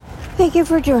Thank you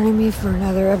for joining me for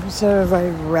another episode of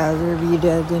I'd Rather Be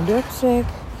Dead Than Dipstick.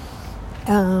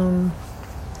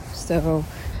 So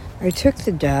I took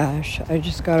the dash. I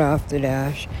just got off the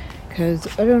dash because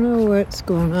I don't know what's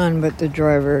going on, but the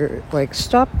driver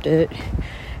stopped it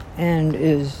and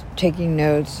is taking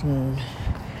notes, and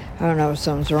I don't know if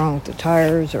something's wrong with the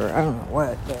tires or I don't know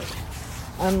what, but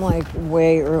I'm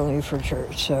way early for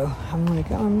church, so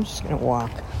I'm just gonna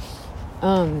walk.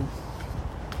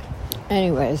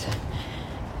 Anyways,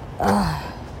 I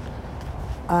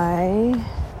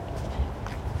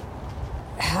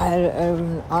had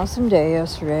an awesome day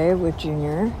yesterday with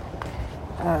Junior.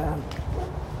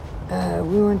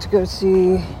 We went to go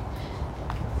see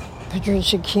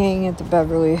Patricia King at the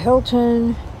Beverly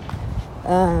Hilton.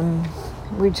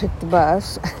 We took the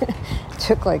bus. It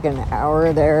took an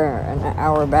hour there and an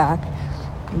hour back.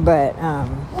 But,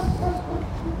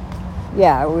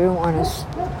 yeah, we didn't want to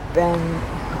spend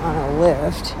on a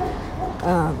lift.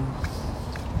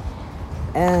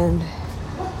 And,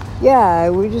 yeah,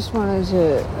 we just wanted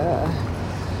to,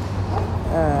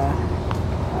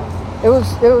 it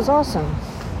was awesome.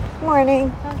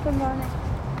 Morning. Oh, good morning.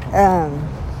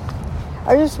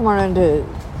 I just wanted to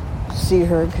see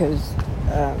her because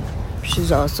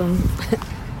she's awesome,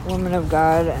 woman of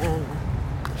God, and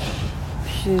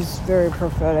she's very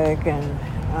prophetic, and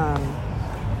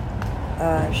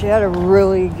she had a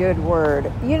really good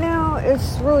word. You know,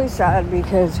 it's really sad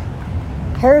because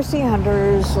heresy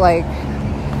hunters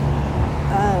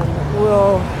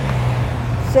will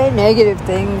say negative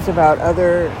things about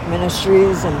other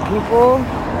ministries and people,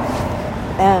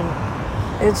 and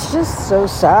it's just so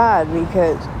sad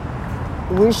because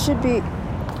we should be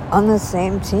on the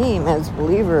same team as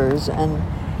believers. And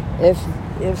if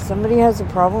somebody has a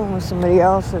problem with somebody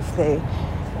else, if they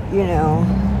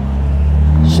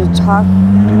should talk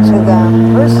to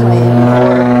them personally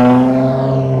before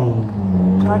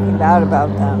talking bad about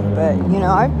them. But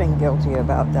I've been guilty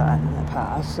about that in the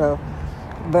past, so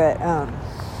but I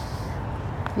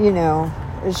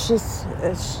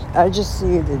just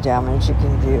see the damage it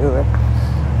can do if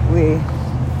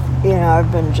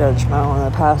I've been judgmental in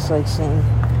the past, seeing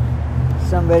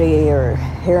somebody or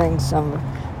hearing some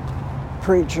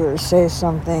preacher say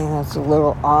something that's a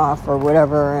little off or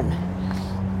whatever,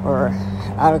 or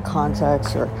out of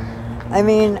context, or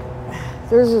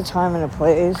there's a time and a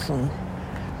place, and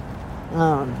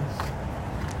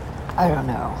I don't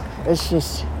know. It's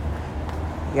just,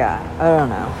 yeah, I don't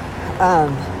know.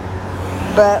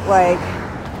 But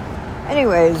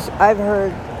anyways, I've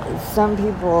heard some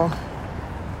people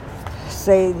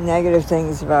say negative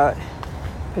things about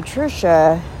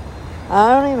Patricia. I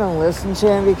don't even listen to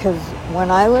him because when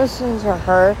I listen to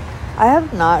her, I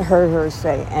have not heard her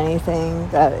say anything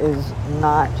that is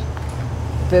not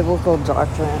biblical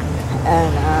doctrine.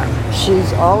 And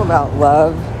she's all about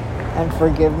love and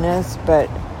forgiveness,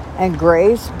 and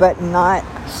grace, but not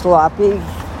sloppy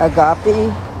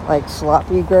agape,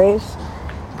 sloppy grace,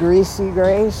 greasy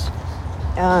grace.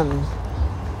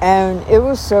 And it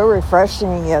was so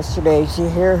refreshing yesterday to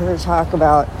hear her talk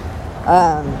about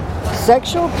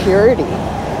sexual purity,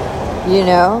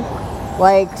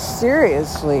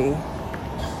 seriously,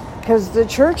 because the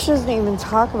church doesn't even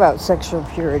talk about sexual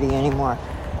purity anymore,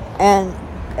 and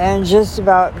just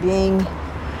about being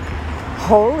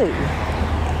holy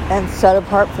and set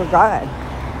apart for God.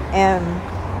 And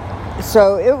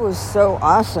so it was so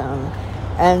awesome.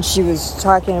 And she was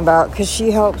talking about, because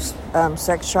she helps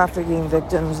sex trafficking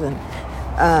victims, and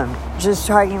just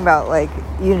talking about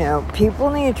people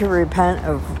need to repent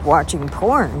of watching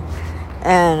porn.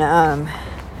 And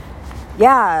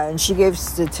yeah, and she gave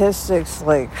statistics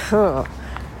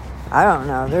I don't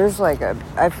know, there's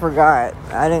I forgot,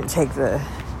 I didn't take the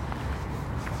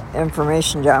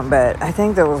information down, but I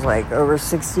think there was over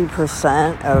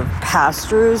 60% of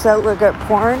pastors that look at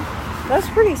porn. That's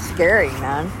pretty scary,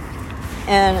 man.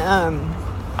 And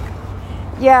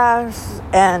yes,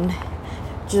 and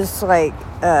just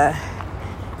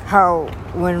how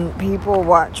when people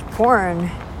watch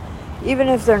porn, even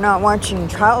if they're not watching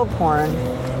child porn,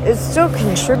 it's still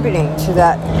contributing to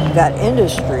that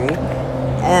industry,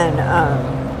 and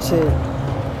to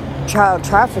child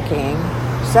trafficking,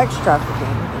 sex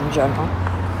trafficking in general.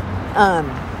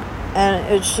 And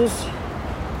it's just,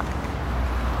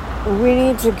 we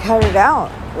need to cut it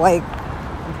out.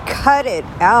 Cut it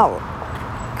out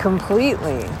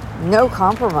completely. No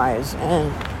compromise.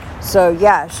 And so,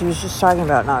 yeah, she was just talking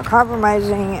about not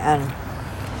compromising,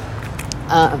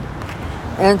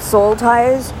 and soul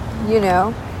ties.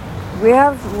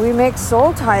 We make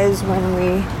soul ties when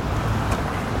we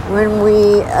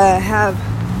have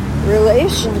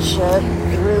relationship,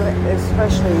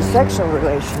 especially sexual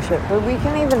relationship, but we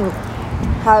can even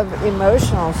have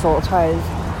emotional soul ties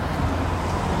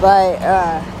by,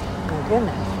 my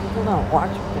goodness, people don't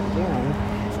watch what they're doing,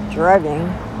 driving,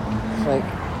 it's like,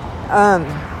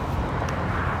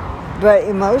 but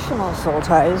emotional soul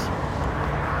ties,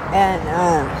 and,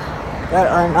 that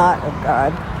are not of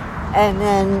God, and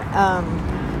then,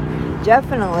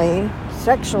 definitely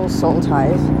sexual soul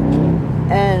ties,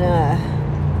 and,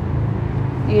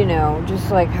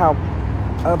 just like how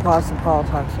Apostle Paul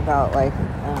talks about, like,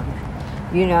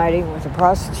 uniting with a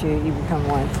prostitute, you become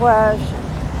one flesh.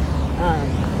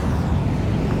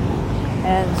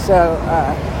 And so,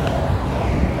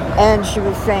 and she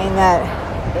was saying that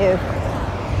if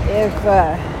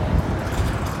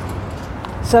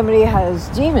somebody has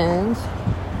demons,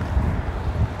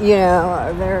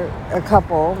 they're a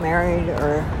couple, married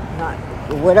or not,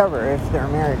 whatever, if they're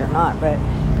married or not, but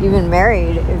even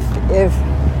married, if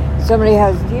somebody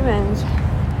has demons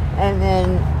and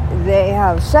then they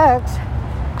have sex,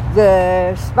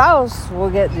 the spouse will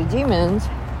get the demons,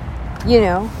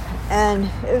 and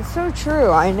it's so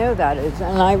true. I know that is,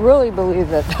 and I really believe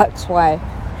that that's why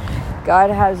God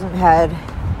hasn't had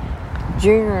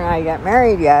Junior and I get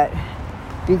married yet,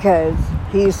 because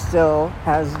he still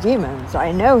has demons.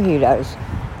 I know he does,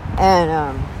 and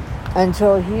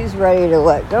until he's ready to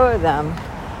let go of them.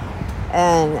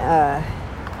 And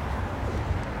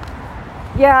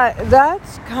yeah,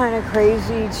 that's kind of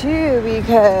crazy too,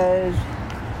 because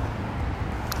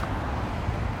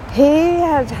he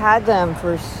has had them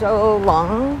for so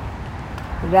long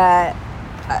that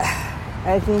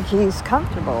I think he's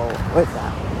comfortable with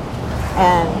them.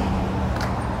 And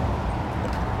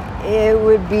it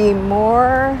would be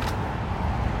more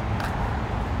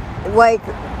like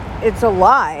it's a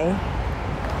lie,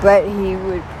 but he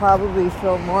would probably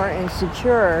feel more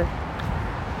insecure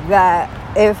that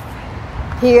if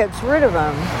he gets rid of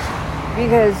them,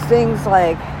 because things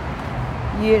like,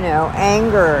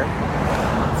 anger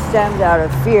stemmed out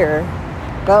of fear,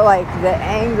 but like the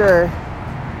anger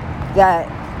that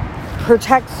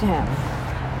protects him,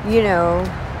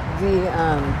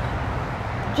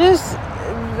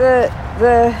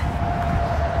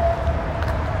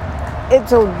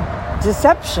 it's a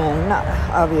deception,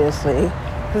 obviously,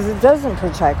 because it doesn't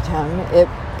protect him. It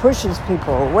pushes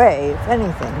people away, if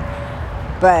anything.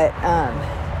 But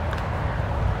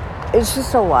it's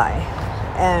just a lie.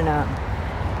 And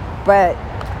but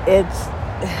it's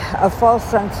a false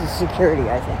sense of security,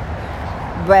 I think.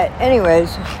 But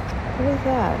anyways, what is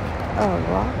that? Oh,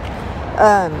 rock?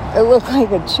 It looked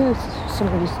like a tooth,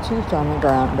 somebody's tooth on the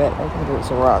ground, but I think it was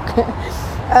a rock.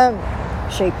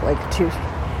 Shaped like a tooth.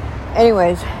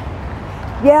 Anyways,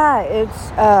 yeah,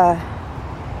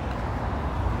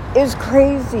 it's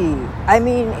crazy. I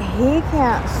mean, he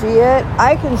can't see it.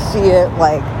 I can see it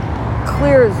like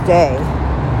clear as day,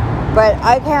 but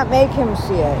I can't make him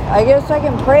see it. I guess I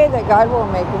can pray that God will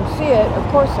make him see it. Of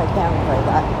course I can pray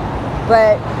that,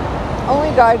 but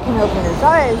only God can open his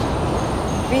eyes,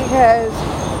 because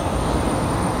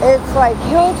it's like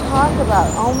he'll talk about,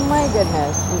 oh my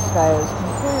goodness, this guy is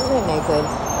completely naked.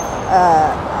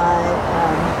 I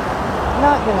am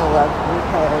not going to look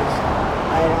because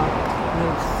I don't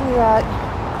need to see that.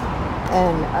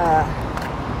 And,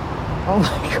 oh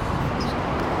my gosh,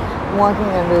 I'm walking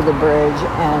under the bridge,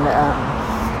 and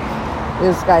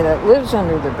this guy that lives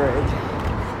under the bridge,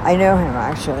 I know him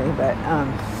actually, but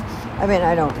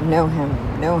I don't know him,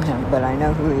 but I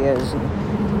know who he is. And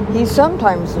he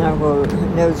sometimes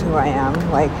knows who I am.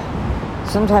 Like,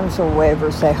 sometimes he'll wave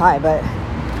or say hi, but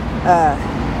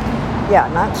yeah,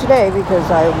 not today,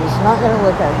 because I was not going to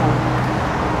look at him.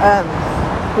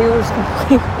 He was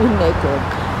completely naked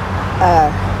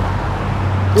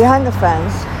behind the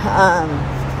fence,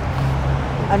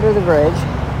 under the bridge,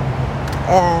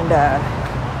 and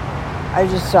I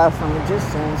just saw from a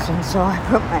distance, and so I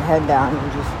put my head down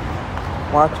and just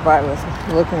walked by with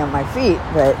looking at my feet.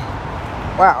 But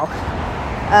wow.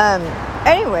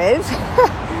 Anyways,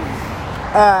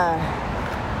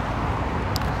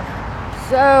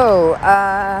 so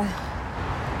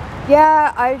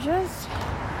yeah, I just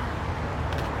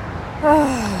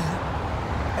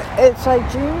it's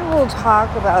like Junior will talk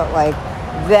about like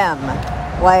them,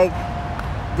 like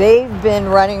they've been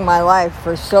running my life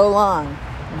for so long.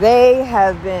 They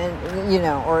have been,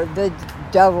 or the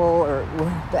devil or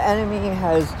the enemy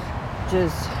has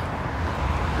just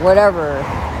whatever,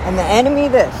 and the enemy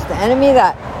this, the enemy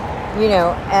that,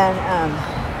 and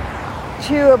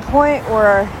to a point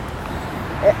where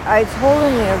I told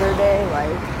him the other day,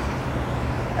 like,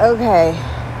 okay,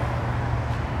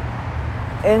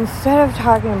 instead of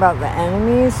talking about the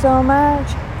enemy so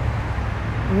much,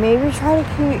 maybe try to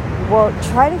keep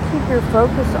your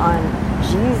focus on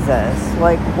Jesus,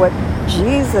 like what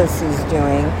Jesus is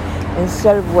doing,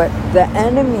 instead of what the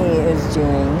enemy is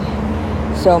doing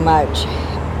so much.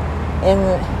 And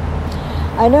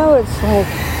I know it's like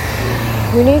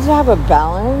we need to have a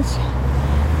balance.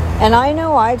 And I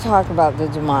know I talk about the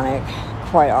demonic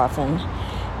quite often,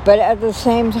 but at the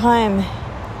same time,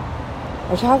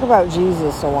 I talk about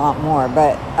Jesus a lot more.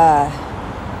 But,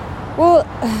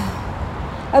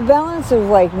 a balance of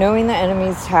like knowing the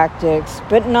enemy's tactics,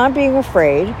 but not being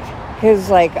afraid, because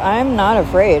like I'm not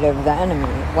afraid of the enemy.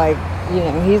 Like,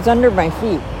 he's under my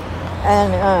feet,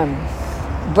 and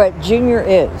but Junior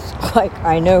is. Like,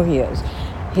 I know he is.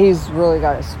 He's really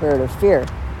got a spirit of fear,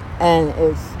 and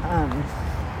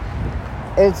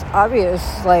it's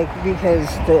obvious, like, because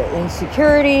the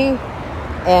insecurity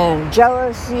and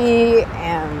jealousy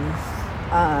and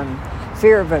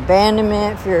fear of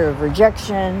abandonment, fear of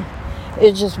rejection,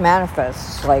 it just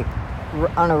manifests like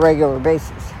on a regular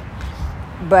basis.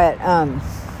 But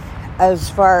as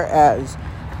far as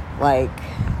like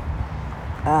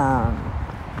I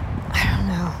don't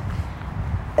know,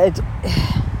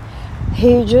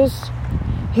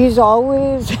 he's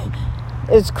always,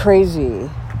 it's crazy.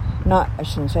 I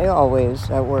shouldn't say always,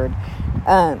 that word.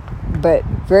 But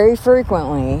very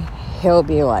frequently, he'll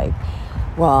be like,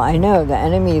 well, I know the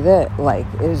enemy that, like,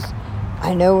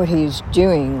 I know what he's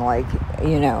doing. Like,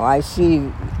 I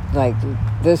see, like,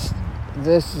 this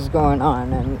is going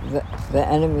on, and the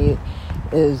enemy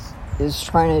is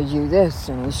trying to do this,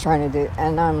 and he's trying to do,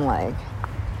 and I'm like,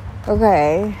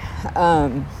 okay,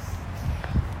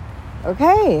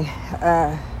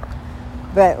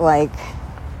 but, like,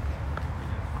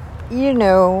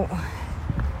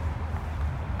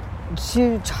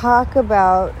 to talk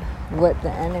about what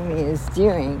the enemy is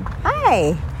doing,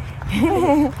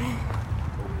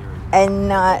 and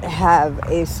not have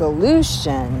a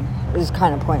solution is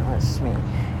kind of pointless to me.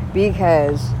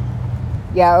 Because,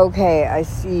 I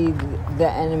see the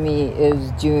enemy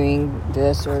is doing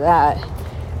this or that,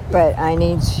 but I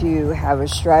need to have a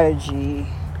strategy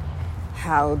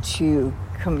how to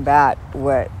combat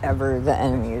whatever the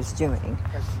enemy is doing.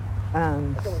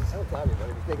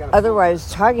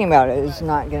 Otherwise, talking about it is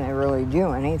not going to really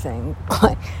do anything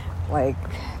like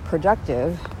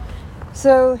productive.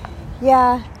 So,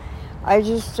 I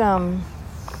just I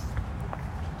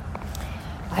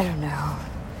don't know.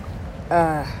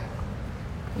 I'm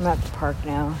at the park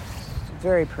now. It's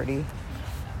very pretty,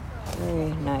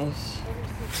 very nice.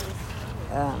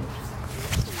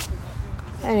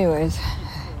 Anyways,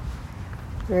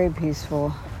 very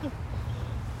peaceful.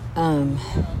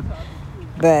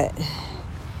 But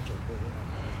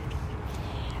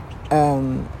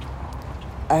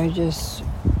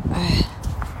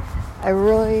I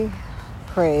really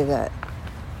pray that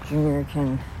Junior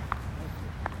can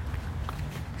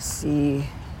see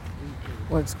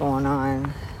what's going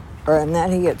on, and that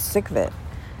he gets sick of it.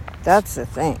 That's the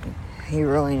thing. He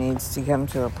really needs to come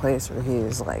to a place where he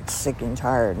is like sick and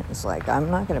tired, and it's like,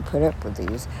 I'm not going to put up with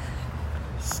these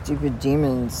stupid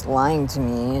demons lying to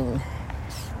me.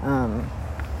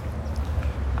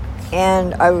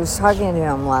 And I was talking to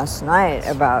him last night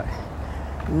about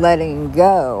letting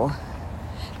go,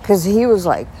 because he was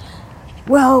like,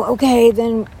 well, okay,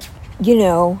 then,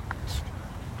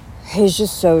 he's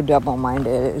just so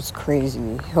double-minded. It's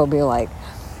crazy. He'll be like,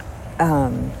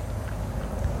 like,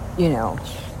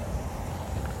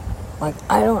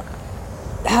 I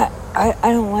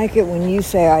don't like it when you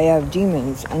say I have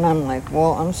demons. And I'm like,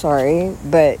 well, I'm sorry,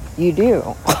 but you do.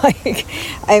 Like,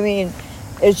 I mean,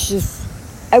 it's just,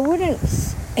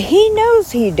 he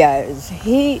knows he does.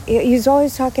 He's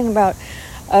always talking about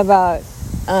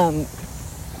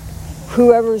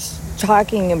whoever's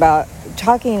talking to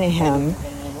him,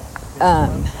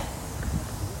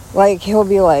 like, he'll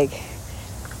be like,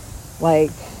 I'm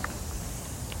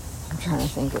trying to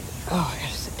think of, I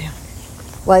gotta sit down.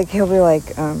 Like, he'll be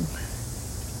like,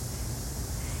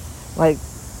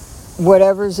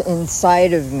 whatever's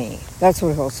inside of me. That's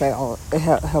what he'll say. He'll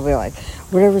be like,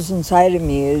 whatever's inside of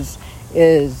me is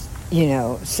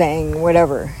saying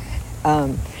whatever.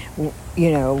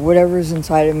 Whatever's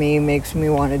inside of me makes me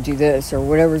want to do this, or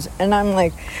whatever's, and I'm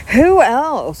like, who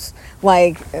else?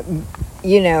 Like,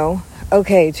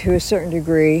 okay, to a certain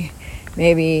degree,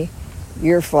 maybe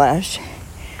your flesh,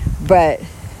 but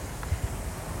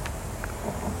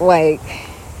like,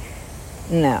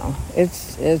 no,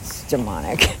 it's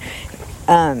demonic.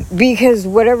 Because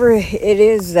whatever it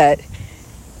is that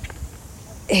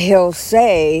he'll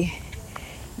say,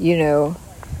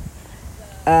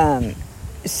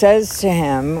 says to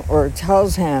him or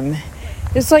tells him,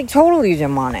 it's like totally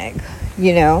demonic,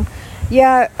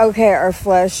 Yeah, okay, our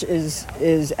flesh is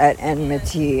at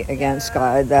enmity against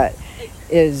God. That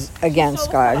is against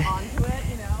God.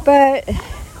 But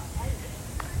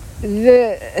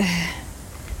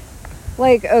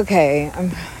okay,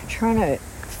 I'm trying to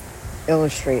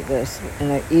illustrate this in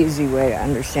an easy way to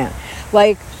understand.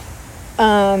 Like,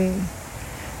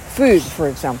 food, for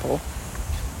example.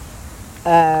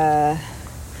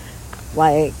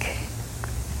 Like,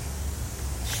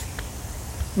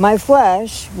 my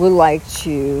flesh would like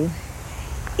to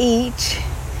eat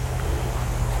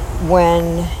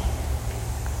when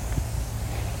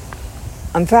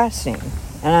I'm fasting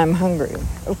and I'm hungry.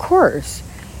 Of course,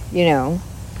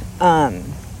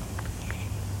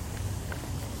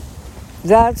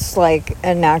 that's like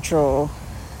a natural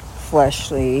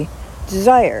fleshly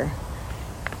desire.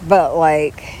 But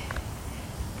like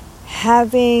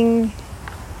having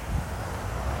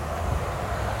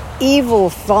evil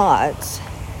thoughts,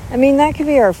 I mean, that could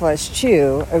be our flesh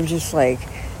too, of just like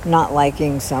not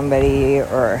liking somebody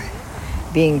or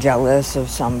being jealous of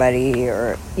somebody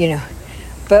or,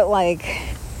 but like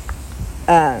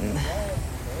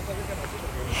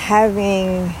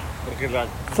having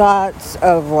thoughts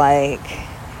of like,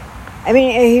 I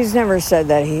mean, he's never said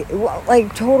that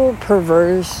like total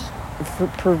perverted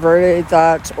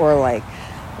thoughts or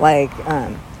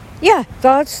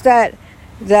thoughts that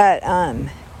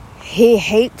he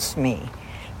hates me,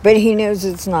 but he knows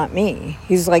it's not me.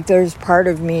 He's like, there's part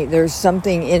of me, there's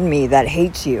something in me that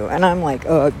hates you. And I'm like,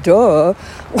 duh.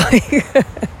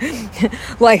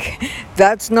 Like,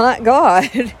 that's not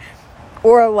God.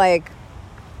 Or like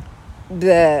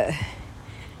the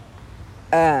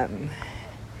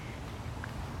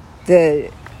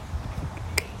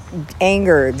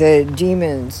anger, the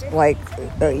demons, like,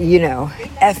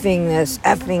 effing this,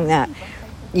 effing that,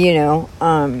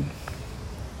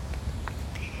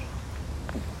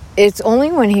 it's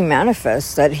only when he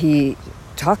manifests that he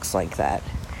talks like that.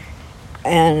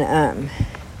 And,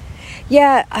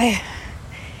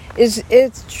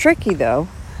 it's tricky though.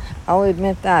 I'll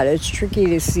admit that. It's tricky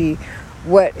to see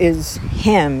what is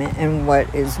him and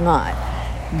what is not.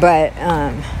 But,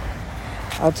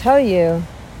 I'll tell you,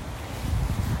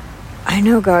 I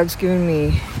know God's given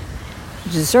me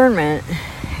discernment,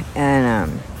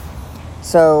 and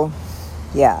so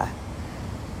yeah,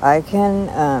 I can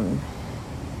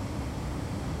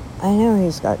I know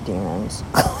he's got demons.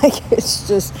 Like, it's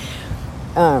just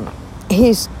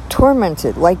he's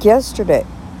tormented. Like yesterday,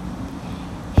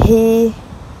 he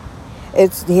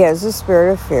has a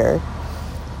spirit of fear,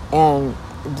 and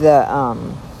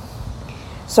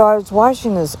so I was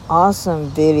watching this awesome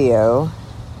video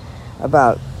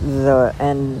about the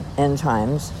end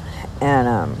times,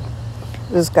 and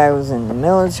this guy was in the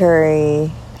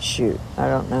military. Shoot, I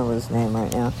don't know his name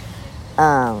right now.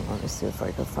 Let me see if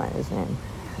I can find his name.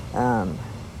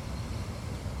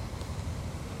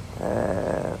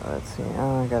 Let's see.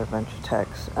 Oh, I got a bunch of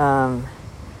texts.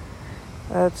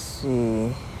 Let's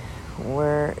see.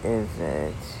 Where is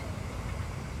it?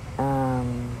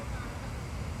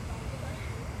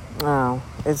 No,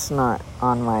 it's not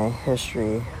on my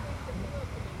history.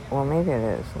 Well, maybe it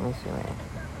is. Let me see. Wait.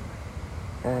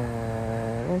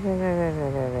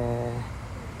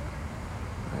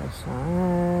 That's not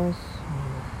this.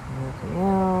 Nothing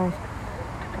else.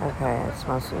 Okay, it's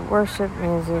mostly worship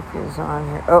music is on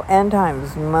here. Oh, end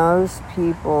times. Most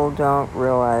people don't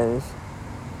realize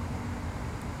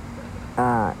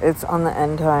it's on the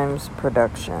end times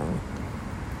production.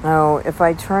 No, if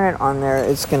I turn it on there,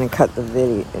 it's going to cut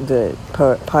the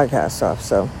podcast off.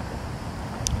 So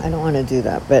I don't want to do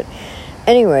that. But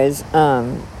anyways,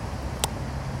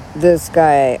 this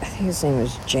guy, I think his name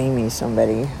was Jamie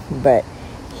somebody, but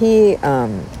he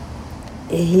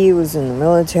was in the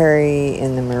military,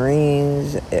 in the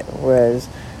Marines. It was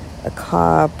a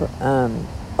cop, a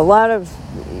lot of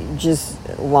just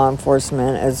law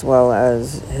enforcement, as well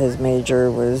as his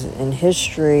major was in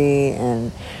history,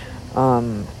 and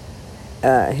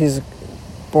he's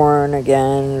born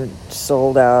again,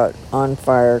 sold out, on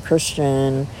fire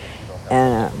Christian,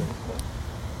 and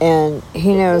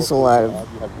he knows a lot of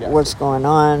what's going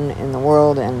on in the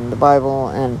world and the Bible.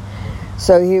 And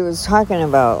so he was talking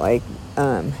about, like,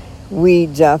 we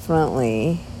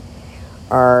definitely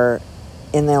are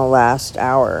in the last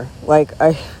hour. Like,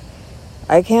 I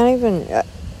can't even,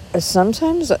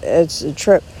 sometimes it's a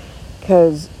trip,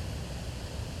 because,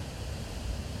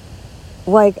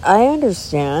 like, I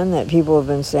understand that people have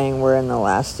been saying we're in the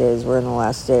last days,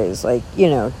 like,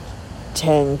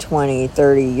 10, 20,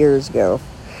 30 years ago,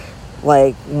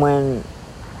 like, when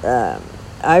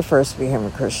I first became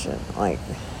a Christian, like,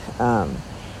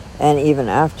 and even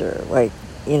after, like,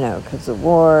 because the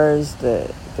wars,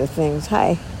 the the things,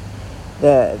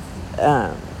 the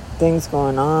things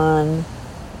going on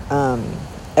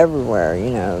everywhere,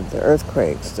 the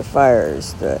earthquakes, the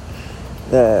fires,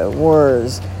 the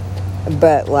wars.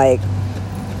 But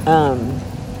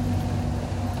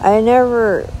I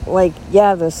never,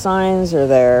 the signs are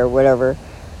there, whatever,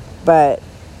 but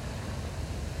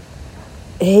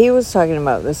he was talking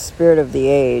about the spirit of the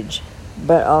age,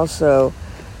 but also,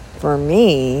 for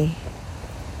me,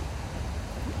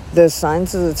 the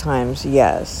signs of the times,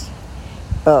 yes,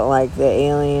 but the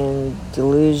alien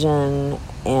delusion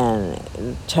and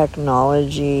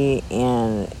technology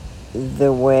and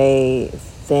the way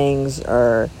things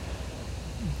are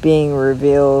being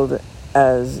revealed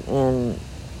as in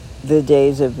the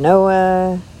days of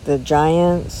Noah, the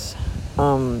giants,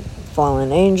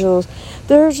 fallen angels.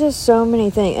 There's just so many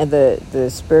things. And the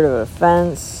spirit of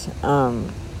offense,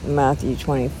 Matthew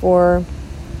 24,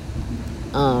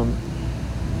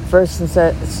 First and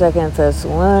Second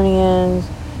Thessalonians,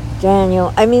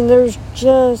 Daniel. I mean, there's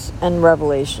just, and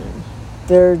Revelation.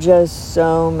 There are just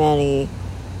so many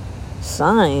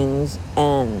signs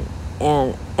and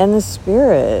the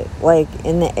spirit,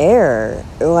 in the air,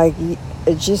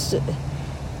 it just,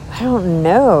 I don't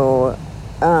know,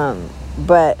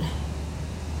 but,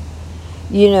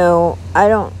 I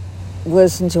don't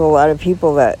listen to a lot of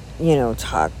people that,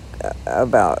 talk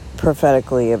about,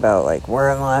 prophetically about,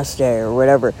 we're in the last day or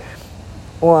whatever.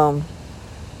 Well,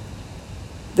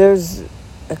 there's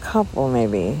a couple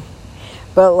maybe,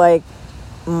 but,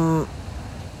 I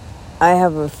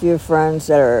have a few friends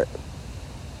that are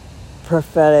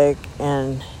prophetic,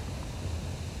 and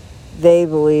they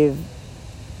believe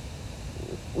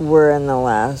we're in the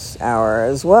last hour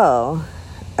as well,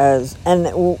 as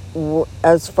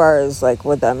far as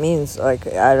what that means, it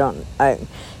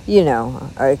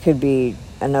could be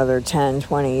another 10,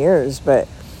 20 years, but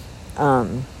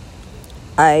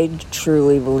I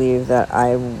truly believe that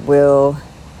I will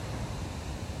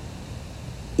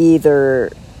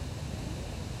either,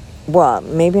 well,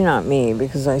 maybe not me,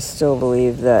 because I still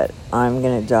believe that I'm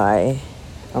going to die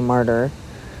a martyr,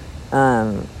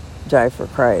 die for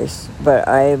Christ. But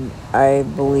I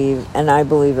believe, and I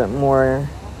believe it more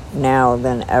now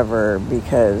than ever,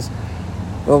 because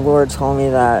the Lord told me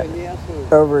that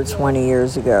over 20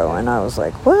 years ago, and I was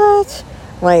like, what?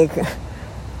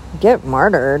 Get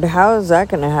martyred? How is that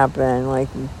going to happen?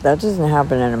 That doesn't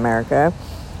happen in America.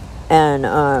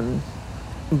 And,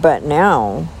 but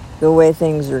now, the way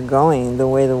things are going, the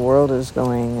way the world is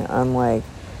going, I'm like,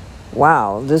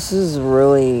 wow, this is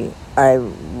really, I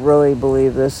really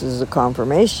believe this is a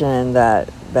confirmation that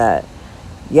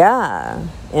yeah,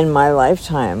 in my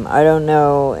lifetime, I don't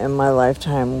know, in my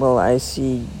lifetime will I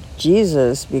see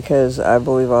Jesus, because I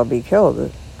believe I'll be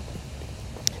killed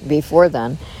before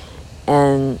then.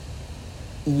 And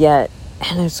yet,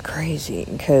 and it's crazy,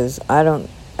 because I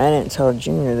didn't tell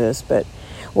Junior this, but,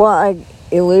 well, I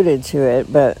alluded to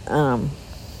it, but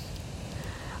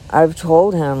I've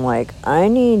told him, I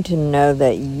need to know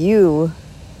that you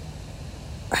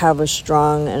have a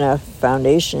strong enough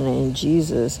foundation in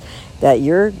Jesus, that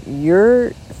your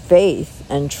faith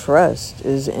and trust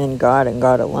is in God and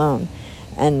God alone,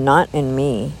 and not in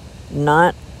me.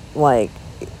 Not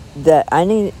that I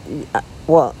need,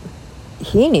 well,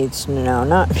 he needs to know,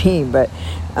 not me, but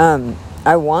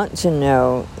I want to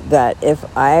know that if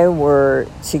I were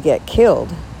to get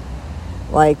killed,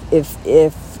 if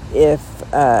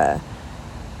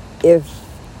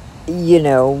we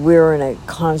were in a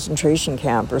concentration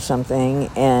camp or something,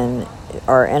 and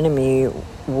our enemy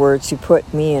were to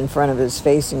put me in front of his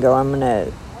face and go, I'm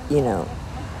gonna,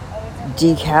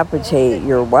 decapitate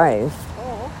your wife,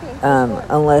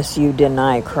 unless you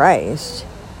deny Christ,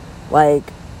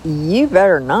 you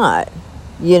better not,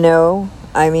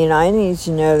 I mean, I need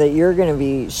to know that you're going to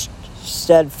be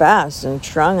steadfast and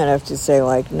strong enough to say,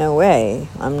 no way,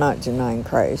 I'm not denying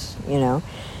Christ,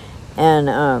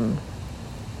 and,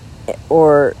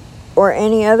 or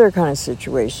any other kind of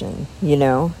situation,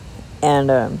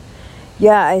 and,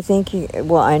 yeah, I think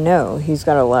I know he's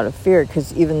got a lot of fear,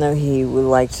 because even though he would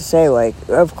like to say,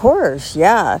 of course,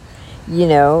 yeah,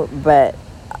 but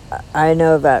I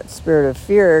know that spirit of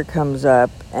fear comes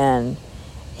up, and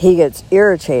he gets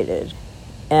irritated.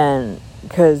 And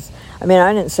because, I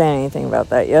didn't say anything about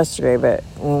that yesterday, but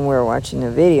when we were watching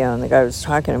the video and the guy was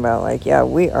talking about, yeah,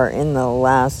 we are in the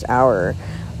last hour,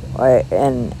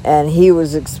 and he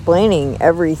was explaining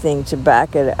everything to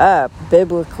back it up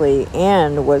biblically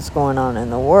and what's going on in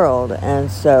the world.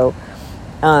 And so,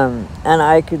 and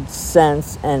I could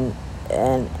sense an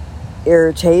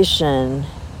irritation,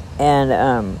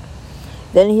 and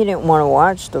then he didn't want to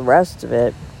watch the rest of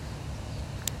it.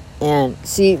 And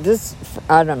see, this,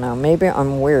 I don't know, maybe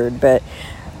I'm weird, but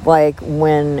like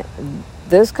when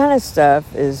this kind of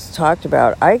stuff is talked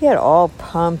about, I get all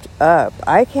pumped up.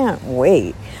 I can't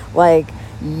wait. Like,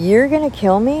 you're going to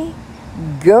kill me?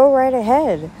 Go right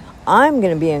ahead. I'm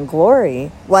going to be in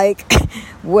glory. Like,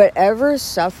 whatever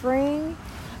suffering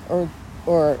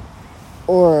or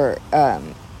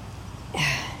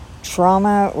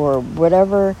trauma or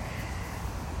whatever,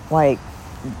 like,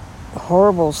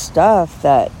 horrible stuff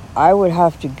that I would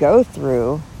have to go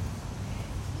through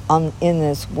in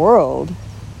this world,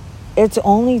 it's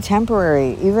only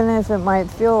temporary. Even if it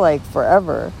might feel like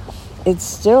forever, it's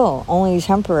still only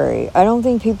temporary. I don't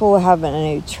think people have an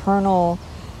eternal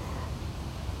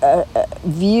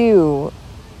view.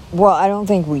 Well, I don't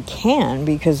think we can,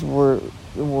 because we're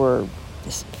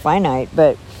finite,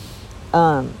 but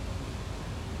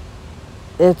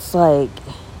it's like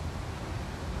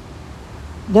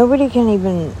nobody can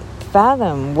even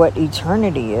fathom what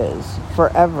eternity is,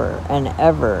 forever and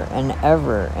ever and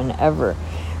ever and ever.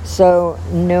 So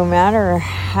no matter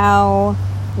how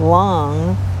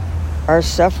long our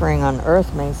suffering on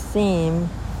earth may seem,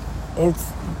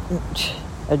 it's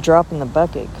a drop in the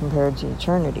bucket compared to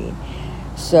eternity.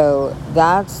 So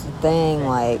that's the thing,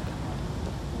 like,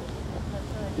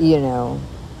 you know,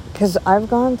 because I've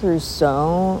gone through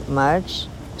so much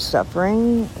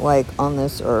suffering, like, on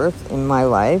this earth in my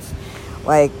life,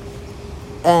 like,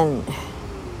 and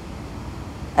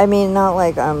I mean, not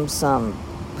like I'm some,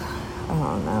 I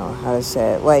don't know how to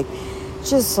say it, like,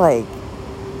 just like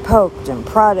poked and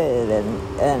prodded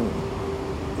and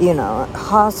you know,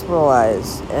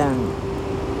 hospitalized and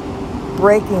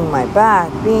breaking my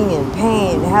back, being in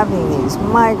pain, having these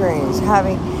migraines,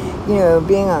 having, you know,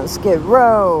 being on Skid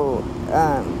Row,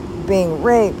 being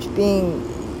raped, being,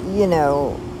 you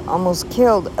know, almost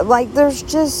killed. Like, there's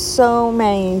just so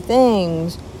many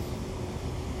things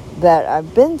that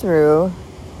I've been through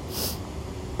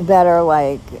that are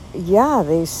like, yeah,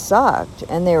 they sucked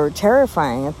and they were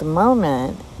terrifying at the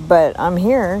moment, but I'm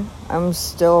here, I'm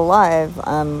still alive,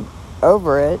 I'm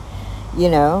over it, you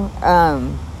know,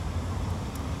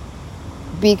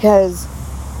 because,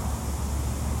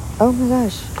 oh my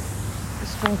gosh, the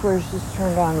sprinklers just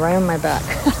turned on right on my back.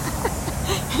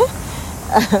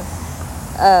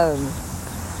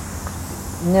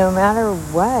 No matter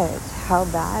what, how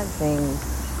bad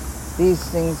these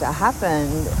things that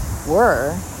happened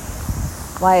were,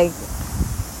 like,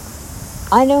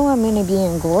 I know I'm going to be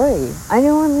in glory. I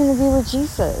know I'm going to be with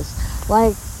Jesus.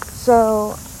 Like,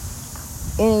 so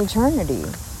in eternity,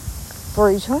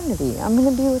 for eternity, I'm going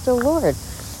to be with the Lord.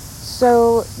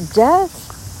 So death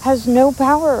has no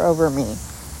power over me.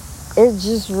 It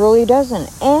just really doesn't.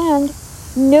 And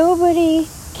nobody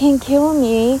can kill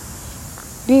me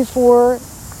before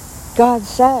God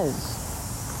says.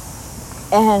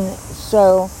 And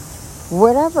so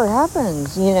whatever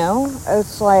happens, you know,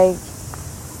 it's like,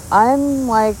 I'm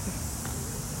like,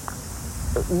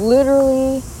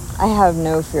 literally, I have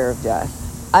no fear of death.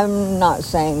 I'm not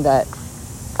saying that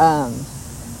I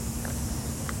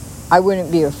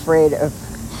wouldn't be afraid of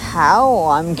how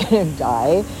I'm going to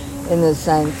die, in the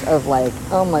sense of like,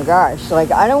 oh my gosh,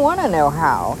 like, I don't want to know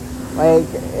how. Like,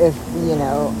 if, you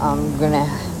know,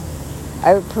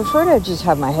 I would prefer to just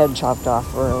have my head chopped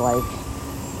off, or like,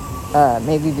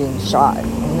 maybe being shot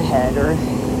in the head, or,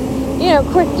 you know,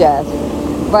 quick death.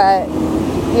 But,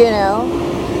 you know,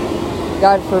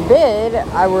 God forbid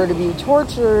I were to be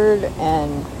tortured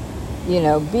and, you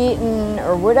know, beaten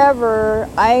or whatever.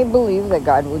 I believe that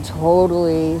God would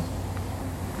totally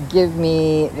give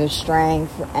me the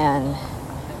strength and,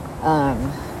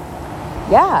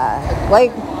 yeah,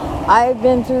 like, I've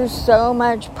been through so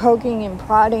much poking and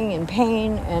prodding and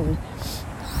pain and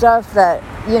stuff that,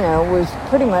 you know, was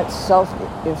pretty much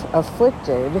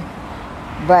self-afflicted.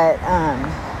 But,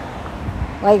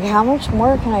 like, how much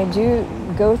more can I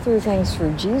go through things for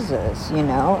Jesus, you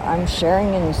know? I'm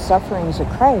sharing in the sufferings of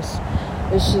Christ.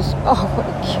 It's just, oh, what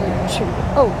a cute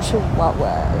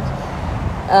chihuahuas.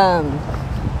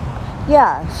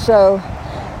 Yeah, so,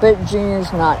 but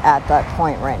Junior's not at that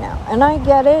point right now. And I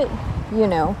get it, you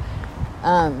know.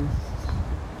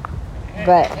 But,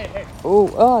 yeah.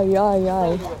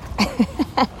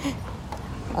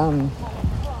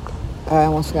 I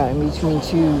almost got in between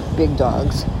two big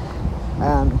dogs.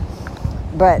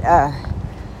 But,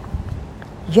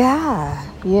 yeah,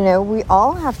 you know, we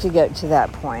all have to get to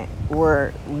that point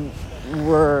where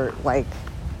we're like,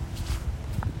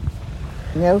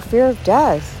 no fear of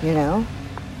death, you know,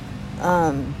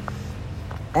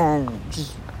 and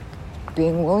just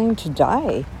being willing to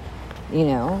die, you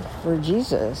know, for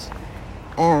Jesus.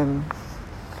 And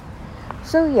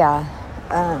so, yeah,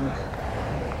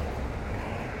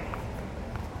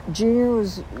 Junior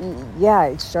was,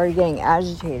 yeah, started getting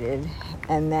agitated,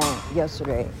 and then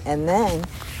yesterday, and then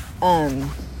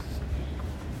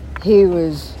he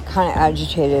was kind of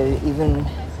agitated even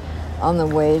on the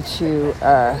way to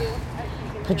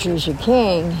Patricia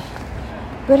King.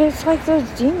 But it's like those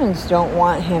demons don't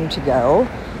want him to go.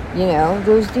 You know,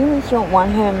 those demons don't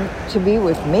want him to be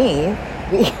with me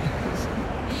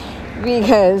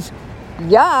because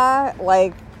yeah,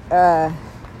 like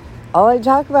all I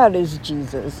talk about is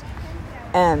Jesus.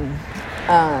 And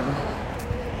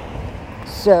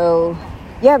so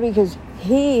yeah, because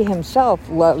he himself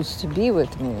loves to be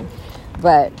with me,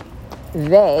 but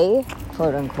they,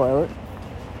 quote unquote,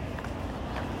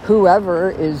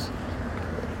 whoever is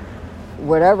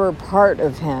whatever part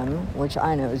of him, which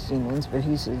I know is demons, but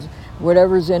he says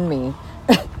whatever's in me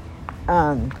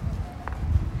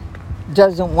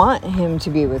doesn't want him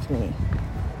to be with me,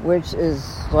 which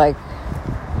is like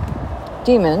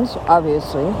demons,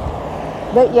 obviously.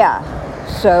 But yeah,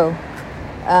 so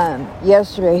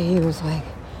yesterday he was like,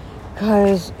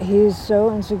 because he's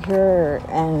so insecure,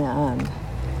 and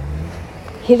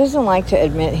he doesn't like to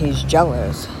admit he's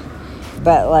jealous,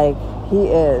 but like he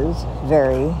is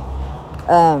very.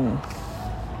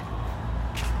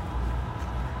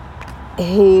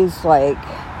 He's like,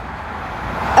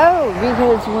 oh,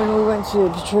 because when we went to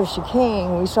Patricia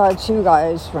King, we saw two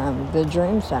guys from the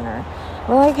Dream Center.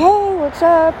 We're like, hey, what's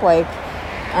up? Like,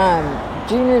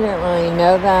 Junior didn't really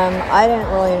know them.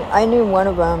 I knew one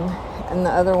of them, and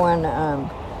the other one,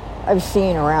 I've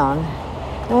seen around.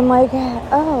 And I'm like,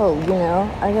 oh, you know,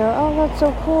 I go, oh, that's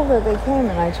so cool that they came.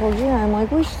 And I told Junior, I'm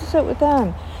like, we should sit with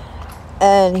them.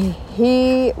 And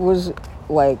he was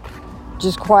like,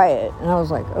 just quiet. And I was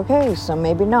like, okay, so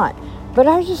maybe not. But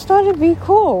I just thought it'd be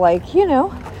cool. Like, you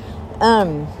know,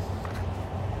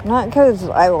 not because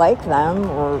I like them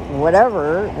or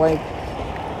whatever. Like,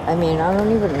 I mean, I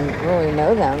don't even really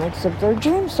know them except they're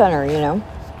Dream Center, you know.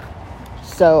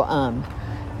 So,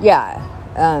 yeah.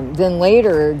 Then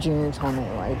later, Junior told me,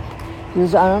 like, he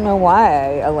was, I don't know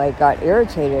why I like got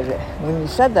irritated when you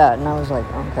said that. And I was like,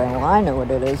 okay, well, I know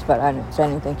what it is, but I didn't say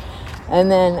anything.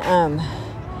 And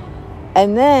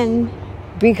then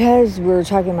because we were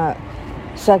talking about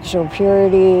sexual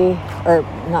purity, or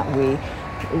not we,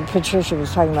 Patricia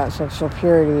was talking about sexual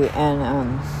purity and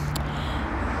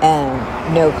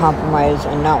no compromise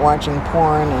and not watching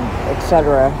porn and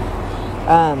etc.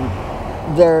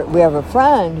 We have a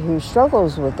friend who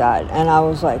struggles with that, and I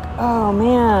was like, oh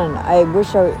man, I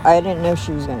wish I didn't know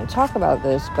she was going to talk about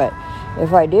this, but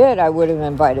if I did, I would have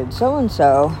invited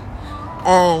so-and-so,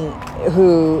 and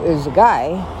who is a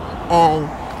guy, and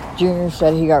Junior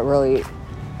said he got really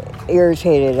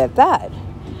irritated at that,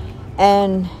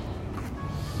 and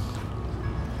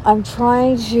I'm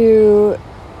trying to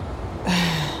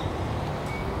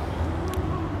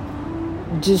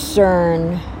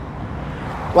discern,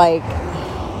 like,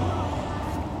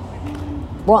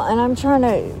 well, and I'm trying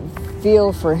to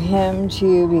feel for him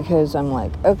too, because I'm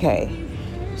like, okay,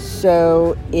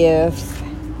 so if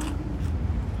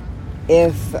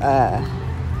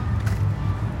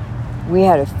we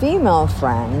had a female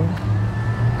friend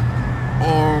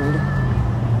and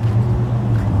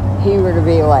he were to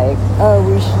be like, oh,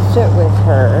 we should sit with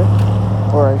her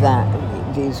or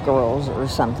these girls or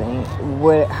something,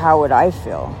 how would I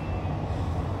feel?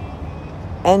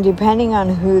 And depending on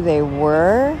who they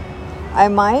were, I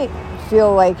might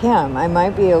feel like him. I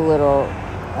might be a little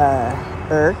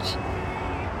irked.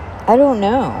 I don't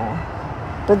know.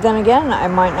 But then again, I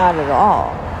might not at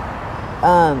all.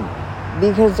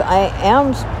 Because I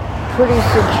am pretty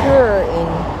secure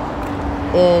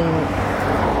in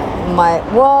my...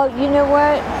 Well, you know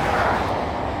what?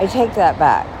 I take that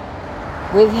back.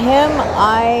 With him,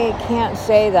 I can't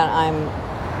say that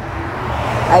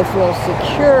I feel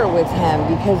secure with him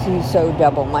because he's so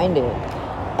double-minded.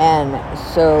 And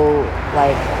so,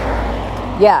 like,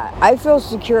 yeah, I feel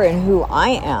secure in who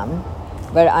I am,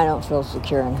 but I don't feel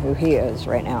secure in who he is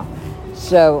right now.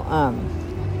 So,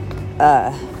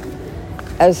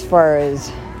 as far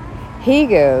as he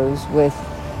goes with,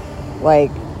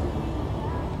 like,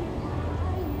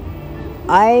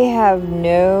 I have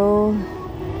no...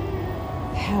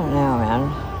 I don't know,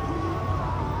 man.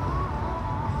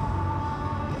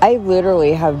 I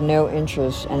literally have no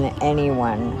interest in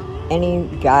anyone, any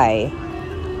guy,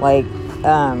 like,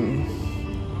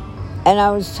 and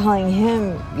I was telling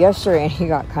him yesterday, and he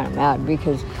got kind of mad,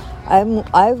 because I'm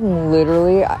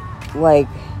literally, like,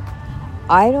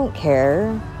 I don't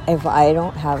care if I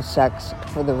don't have sex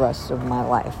for the rest of my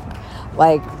life.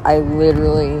 Like, I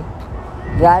literally,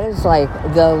 that is, like,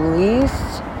 the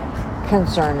least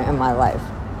concern in my life.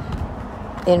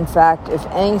 in fact, if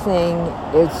anything,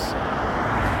 it's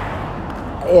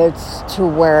to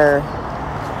where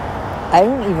I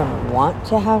don't even want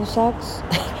to have sex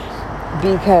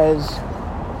because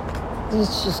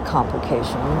it's just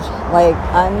complications. Like,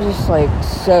 I'm just like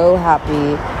so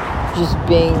happy just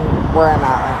being where I'm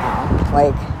at right now.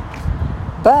 Like,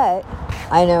 but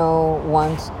I know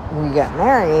once we get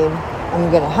married, I'm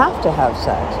gonna have to have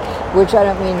sex, which I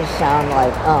don't mean to sound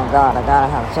like, oh God, I gotta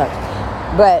have sex,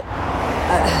 but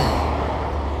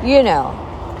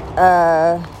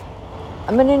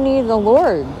I'm gonna need the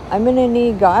Lord. I'm gonna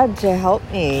need God to help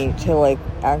me to like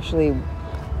actually,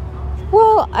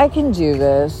 well, I can do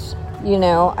this,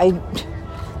 no, I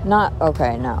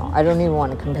don't even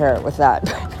want to compare it with that,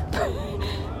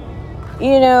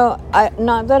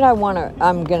 not that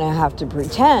I'm gonna have to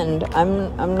pretend.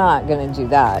 I'm not gonna do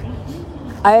that.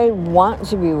 I want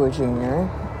to be with Junior.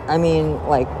 I mean,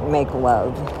 like, make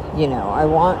love,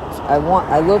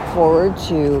 I look forward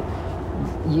to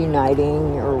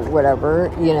uniting or whatever,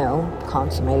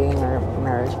 consummating our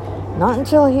marriage. Not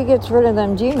until he gets rid of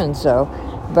them demons, though.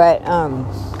 But,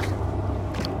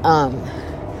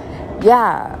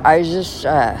 I just,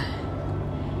 I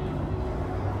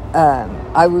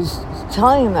was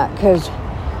telling him that because,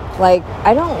 like,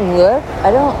 I don't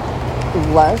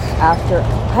lust after,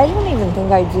 I don't even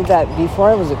think I did that before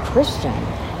I was a Christian.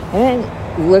 I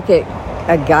didn't look at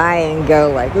a guy and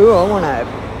go like, ooh, I want to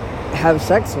have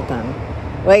sex with him.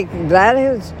 Like, that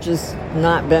has just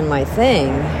not been my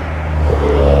thing.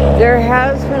 There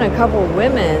has been a couple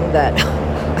women that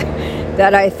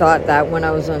that I thought that when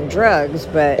I was on drugs,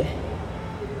 but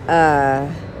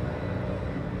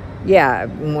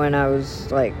when I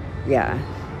was like,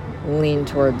 lean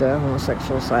toward the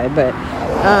homosexual side, but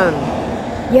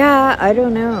I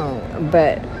don't know,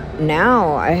 but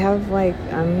now I have like,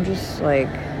 I'm just like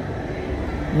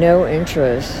no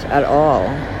interest at all,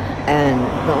 and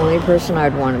the only person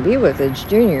I'd want to be with is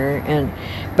Junior,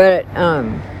 but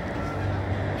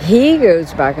he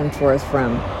goes back and forth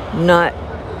from not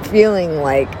feeling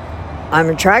like I'm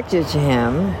attracted to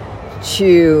him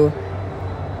to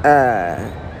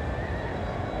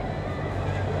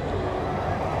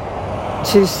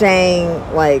saying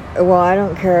like, well, I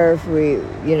don't care if we,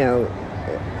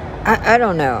 I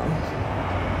don't know.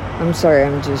 I'm sorry,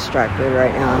 I'm distracted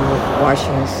right now. I'm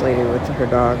watching this lady with her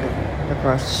dog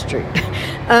across the street.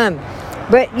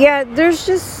 But yeah, there's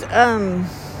just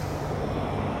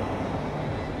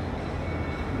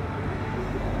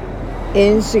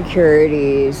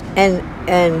insecurities, and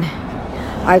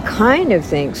I kind of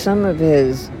think some of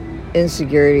his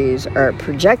insecurities are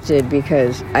projected,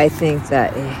 because I think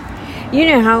that,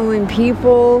 how when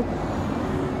people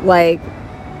like,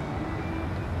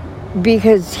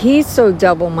 because he's so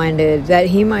double-minded that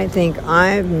he might think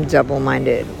I'm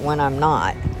double-minded when I'm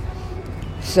not.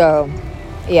 So,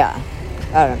 yeah,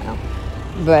 I don't know.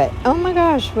 But, oh my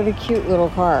gosh, what a cute little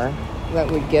car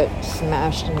that would get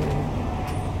smashed in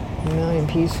a million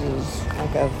pieces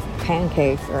like a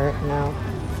pancake, or,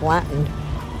 flattened.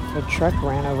 The truck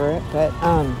ran over it. But,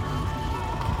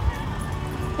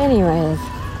 anyways,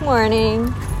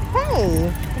 morning.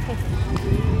 Hey.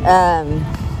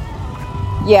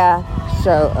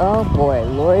 So, oh boy,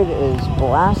 Lloyd is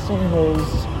blasting his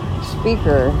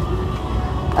speaker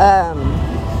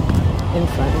in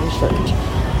front of the church.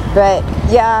 But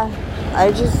yeah,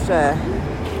 I just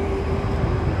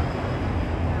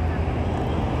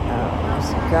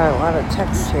got a lot of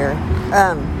text here.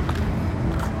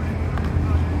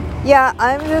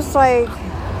 I'm just like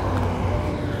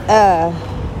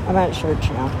I'm at church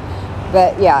now.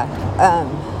 But yeah,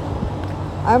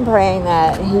 I'm praying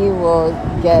that he will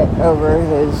get over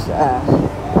his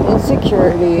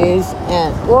insecurities,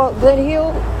 and that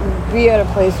he'll be at a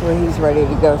place where he's ready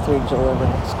to go through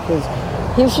deliverance, because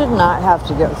he should not have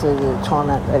to go through the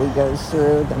torment that he goes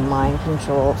through, the mind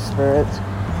control spirits,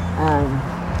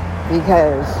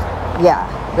 because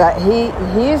that he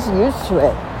is used to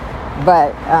it,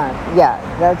 but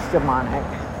that's demonic,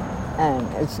 and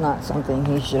it's not something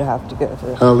he should have to go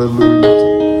through.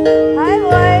 Hallelujah. Hi,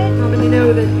 Lloyd. How many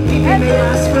know that he may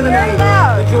last for the night?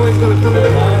 The joy's going to come in the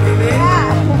morning. Amen. Yeah.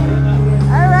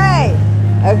 All right.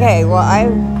 Okay, well, I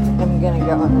am going to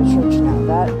go on to church now.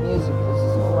 That music is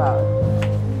so loud.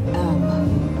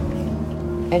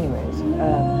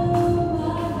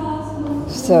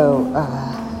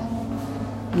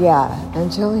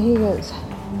 Until he gets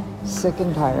sick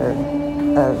and tired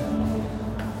of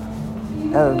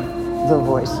the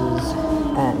voices,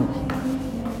 and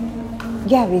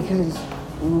because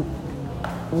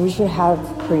we should have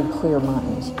pretty clear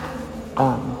minds.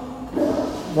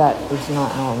 that is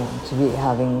not normal to be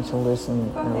having to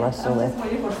listen and wrestle with.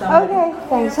 Okay,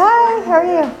 thanks. Hi, how are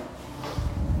you?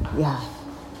 Yeah,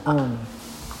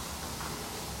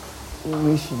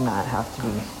 we should not have to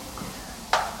be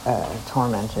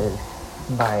tormented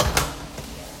by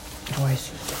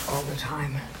voices all the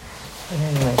time. But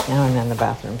anyways, now I'm in the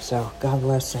bathroom, so God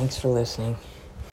bless. Thanks for listening.